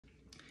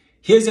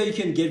Here's how you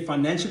can get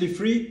financially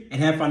free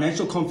and have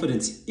financial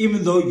confidence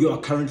even though you are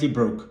currently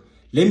broke.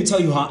 Let me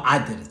tell you how I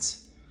did it.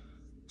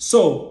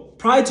 So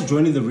prior to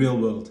joining the real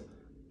world,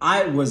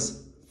 I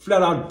was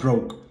flat out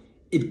broke.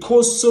 It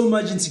caused so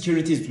much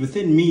insecurities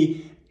within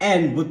me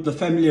and with the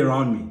family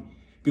around me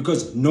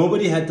because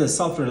nobody had the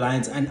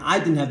self-reliance and I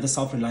didn't have the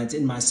self-reliance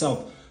in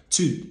myself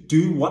to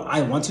do what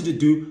I wanted to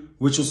do,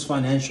 which was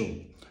financial.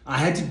 I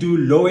had to do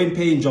low-end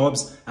paying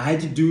jobs. I had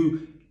to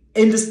do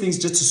endless things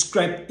just to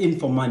scrap in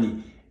for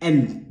money.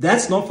 And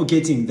that's not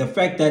forgetting the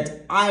fact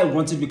that I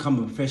wanted to become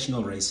a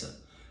professional racer,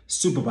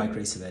 superbike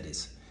racer that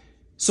is.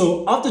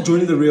 So after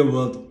joining the real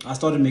world, I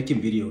started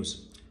making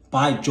videos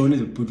by joining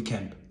the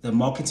bootcamp, the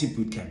marketing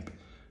bootcamp.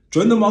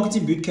 Join the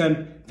marketing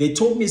bootcamp, they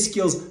taught me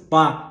skills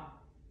by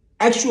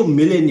actual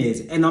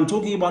millionaires, and I'm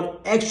talking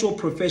about actual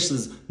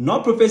professors,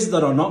 not professors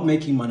that are not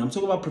making money. I'm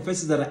talking about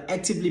professors that are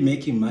actively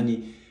making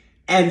money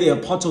and they are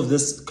part of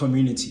this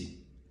community.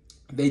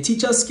 They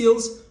teach us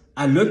skills.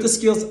 I learned the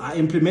skills, I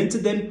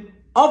implemented them.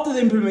 After the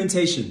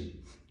implementation,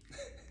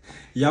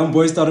 young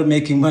boy started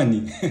making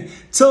money.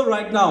 Till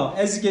right now,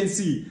 as you can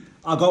see,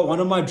 I got one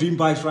of my dream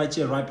bikes right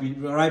here,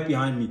 right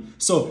behind me.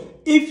 So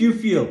if you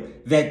feel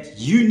that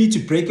you need to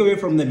break away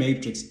from the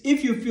matrix,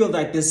 if you feel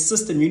that this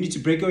system, you need to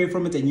break away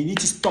from it and you need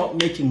to start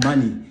making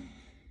money,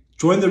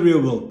 join the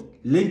real world.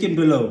 Link in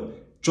below.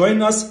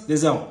 Join us.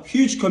 There's a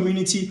huge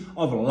community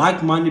of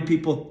like-minded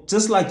people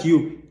just like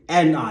you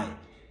and I.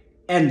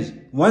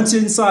 And once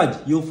you're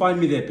inside, you'll find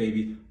me there,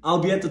 baby. I'll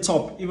be at the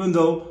top, even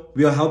though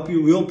we'll help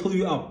you, we'll pull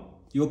you up.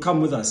 You'll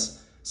come with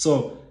us.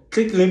 So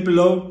click the link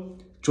below,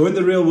 join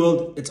the real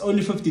world. It's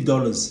only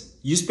 $50.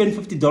 You spend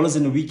 $50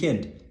 in a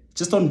weekend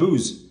just on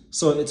booze.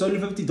 So it's only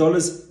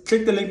 $50.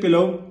 Click the link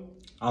below.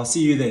 I'll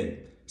see you there.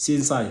 See you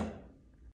inside.